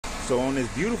So on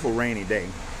this beautiful rainy day,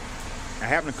 I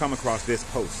happened to come across this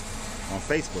post on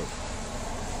Facebook.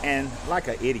 And like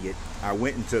an idiot, I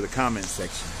went into the comment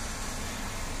section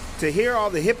to hear all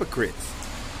the hypocrites,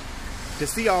 to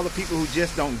see all the people who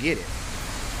just don't get it.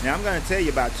 Now I'm going to tell you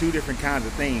about two different kinds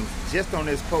of things just on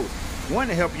this post. One,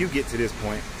 to help you get to this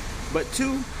point, but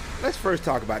two, let's first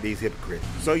talk about these hypocrites.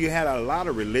 So you had a lot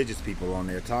of religious people on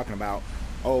there talking about,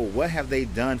 oh, what have they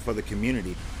done for the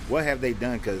community? What have they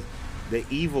done? Because the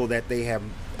evil that they have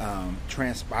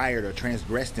transpired or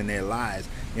transgressed in their lives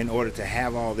in order to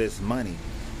have all this money.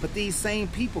 But these same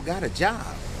people got a job.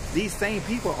 These same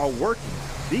people are working.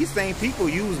 These same people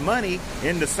use money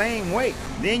in the same way.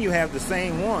 Then you have the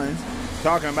same ones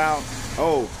talking about,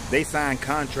 oh, they signed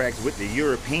contracts with the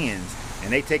Europeans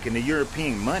and they taking the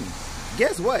European money.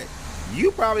 Guess what?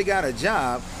 You probably got a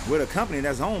job with a company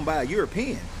that's owned by a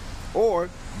European, or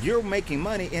you're making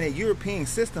money in a European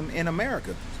system in America.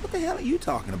 So what the hell are you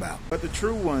talking about? But the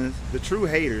true ones, the true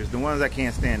haters, the ones I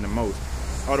can't stand the most,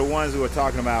 are the ones who are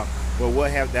talking about, well, what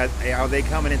have that? Are they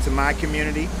coming into my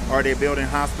community? Are they building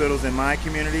hospitals in my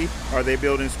community? Are they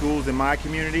building schools in my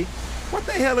community? What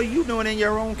the hell are you doing in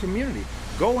your own community?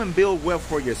 Go and build wealth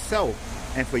for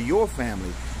yourself and for your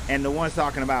family. And the ones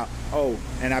talking about, oh,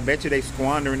 and I bet you they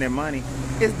squandering their money.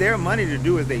 It's their money to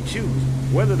do as they choose.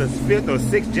 Whether the fifth or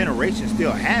sixth generation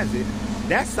still has it,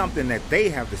 that's something that they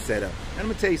have to set up. And I'm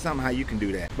going to tell you something how you can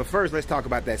do that. But first, let's talk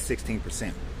about that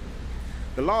 16%.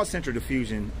 The law of central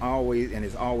diffusion always, and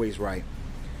is always right.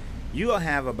 You'll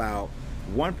have about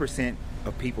 1%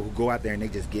 of people who go out there and they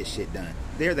just get shit done.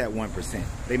 They're that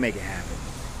 1%. They make it happen.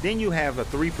 Then you have a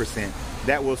 3%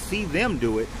 that will see them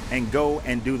do it and go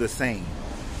and do the same.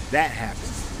 That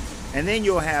happens. And then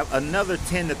you'll have another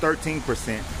 10 to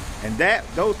 13%. And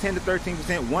those 10 to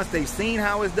 13%, once they've seen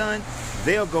how it's done,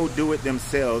 they'll go do it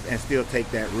themselves and still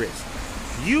take that risk.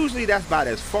 Usually that's about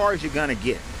as far as you're gonna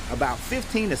get. About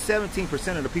 15 to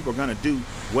 17% of the people are gonna do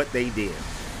what they did.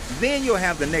 Then you'll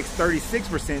have the next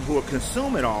 36% who will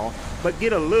consume it all, but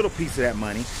get a little piece of that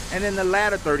money. And then the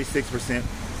latter 36%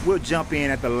 will jump in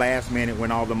at the last minute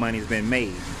when all the money's been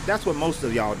made. That's what most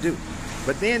of y'all do.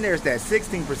 But then there's that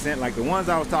 16%, like the ones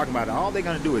I was talking about, all they're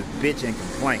gonna do is bitch and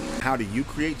complain. How do you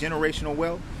create generational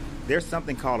wealth? There's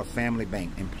something called a family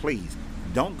bank. And please,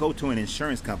 don't go to an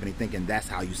insurance company thinking that's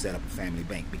how you set up a family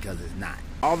bank, because it's not.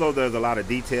 Although there's a lot of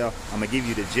detail, I'm gonna give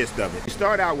you the gist of it. You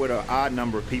start out with an odd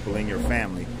number of people in your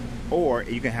family, or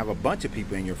you can have a bunch of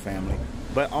people in your family,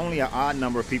 but only an odd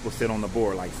number of people sit on the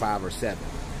board, like 5 or 7.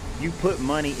 You put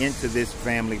money into this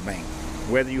family bank,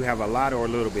 whether you have a lot or a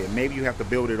little bit. Maybe you have to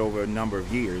build it over a number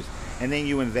of years, and then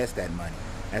you invest that money.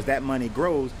 As that money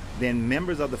grows, then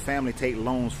members of the family take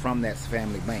loans from that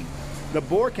family bank. The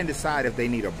board can decide if they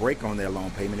need a break on their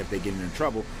loan payment if they get into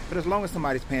trouble, but as long as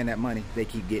somebody's paying that money, they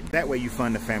keep getting. That way you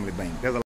fund the family bank. There's a